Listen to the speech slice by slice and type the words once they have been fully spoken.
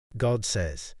God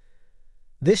says,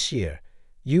 "This year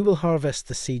you will harvest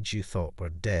the seeds you thought were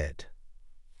dead.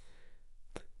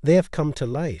 They have come to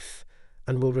life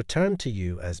and will return to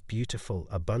you as beautiful,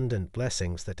 abundant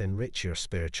blessings that enrich your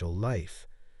spiritual life.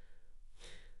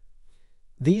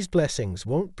 These blessings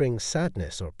won't bring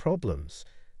sadness or problems.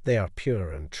 They are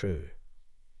pure and true.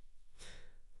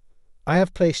 I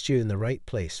have placed you in the right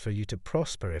place for you to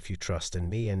prosper if you trust in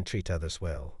me and treat others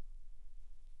well.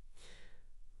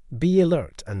 Be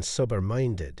alert and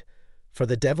sober-minded, for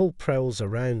the devil prowls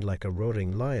around like a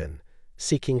roaring lion,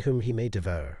 seeking whom he may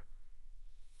devour.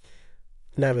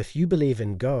 Now, if you believe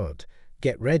in God,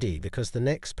 get ready, because the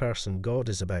next person God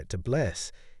is about to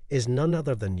bless is none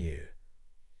other than you."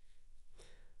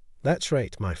 That's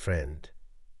right, my friend.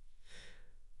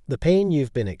 The pain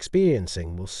you've been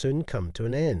experiencing will soon come to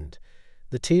an end.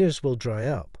 The tears will dry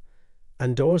up,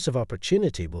 and doors of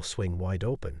opportunity will swing wide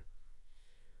open.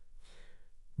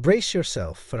 Brace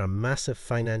yourself for a massive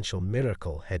financial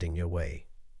miracle heading your way.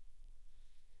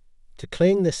 To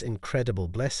claim this incredible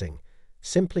blessing,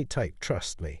 simply type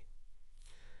 "Trust me."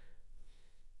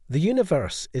 The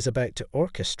universe is about to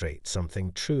orchestrate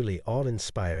something truly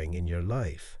awe-inspiring in your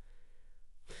life.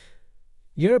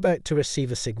 You're about to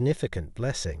receive a significant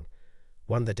blessing,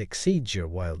 one that exceeds your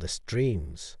wildest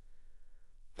dreams.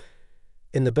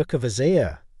 In the book of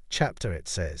Isaiah, it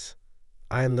says,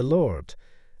 "I am the Lord,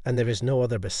 and there is no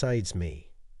other besides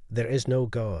me. There is no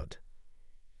God.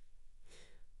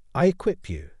 I equip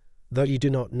you, though you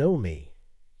do not know me."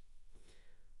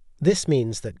 This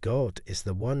means that God is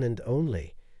the one and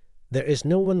only. There is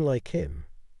no one like him.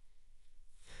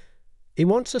 He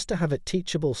wants us to have a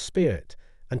teachable spirit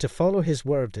and to follow his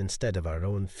word instead of our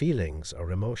own feelings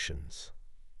or emotions.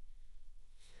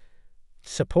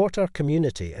 Support our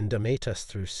community and donate us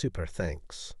through Super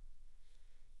Thanks.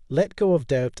 Let go of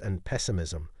doubt and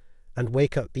pessimism and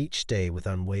wake up each day with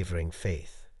unwavering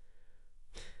faith.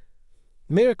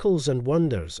 Miracles and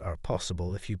wonders are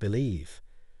possible if you believe.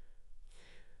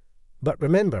 But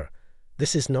remember,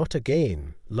 this is not a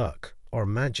game, luck, or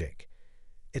magic.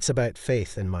 It's about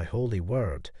faith in my holy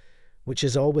word, which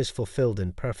is always fulfilled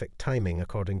in perfect timing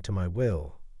according to my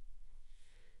will.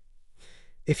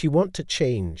 If you want to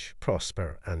change,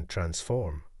 prosper, and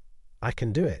transform, I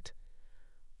can do it.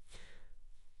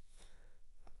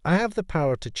 I have the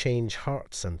power to change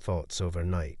hearts and thoughts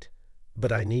overnight,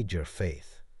 but I need your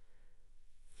faith.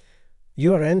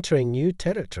 You are entering new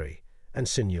territory, and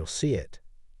soon you'll see it.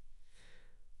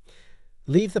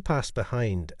 Leave the past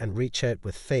behind and reach out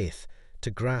with faith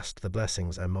to grasp the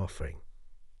blessings I'm offering.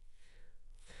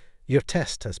 Your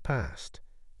test has passed.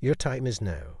 Your time is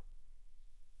now.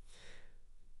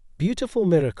 Beautiful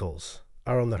miracles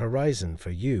are on the horizon for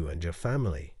you and your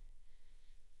family.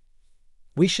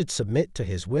 We should submit to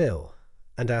his will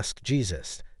and ask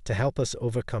Jesus to help us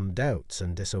overcome doubts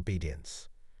and disobedience.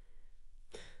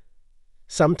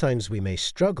 Sometimes we may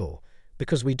struggle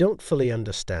because we don't fully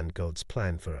understand God's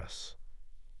plan for us.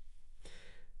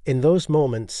 In those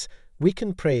moments, we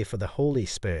can pray for the Holy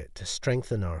Spirit to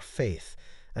strengthen our faith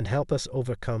and help us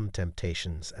overcome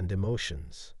temptations and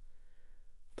emotions.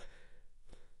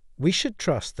 We should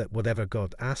trust that whatever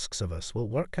God asks of us will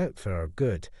work out for our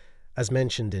good, as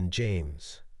mentioned in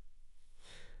James.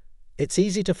 It's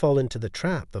easy to fall into the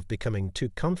trap of becoming too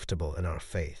comfortable in our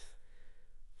faith.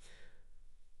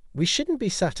 We shouldn't be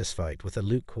satisfied with a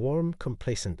lukewarm,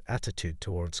 complacent attitude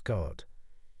towards God.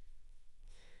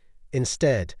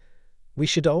 Instead, we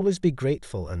should always be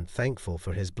grateful and thankful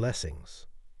for his blessings.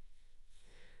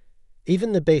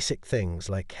 Even the basic things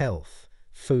like health,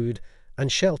 food,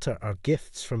 and shelter are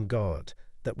gifts from God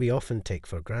that we often take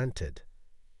for granted.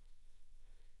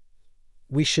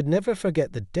 We should never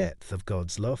forget the depth of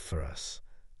God's love for us,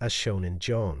 as shown in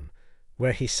John,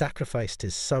 where he sacrificed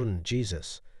his Son,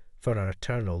 Jesus, for our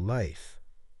eternal life.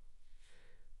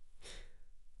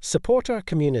 Support our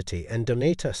community and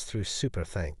donate us through Super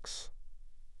Thanks.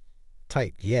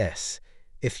 Type "Yes"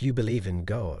 if you believe in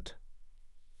God.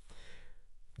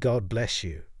 God bless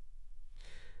you.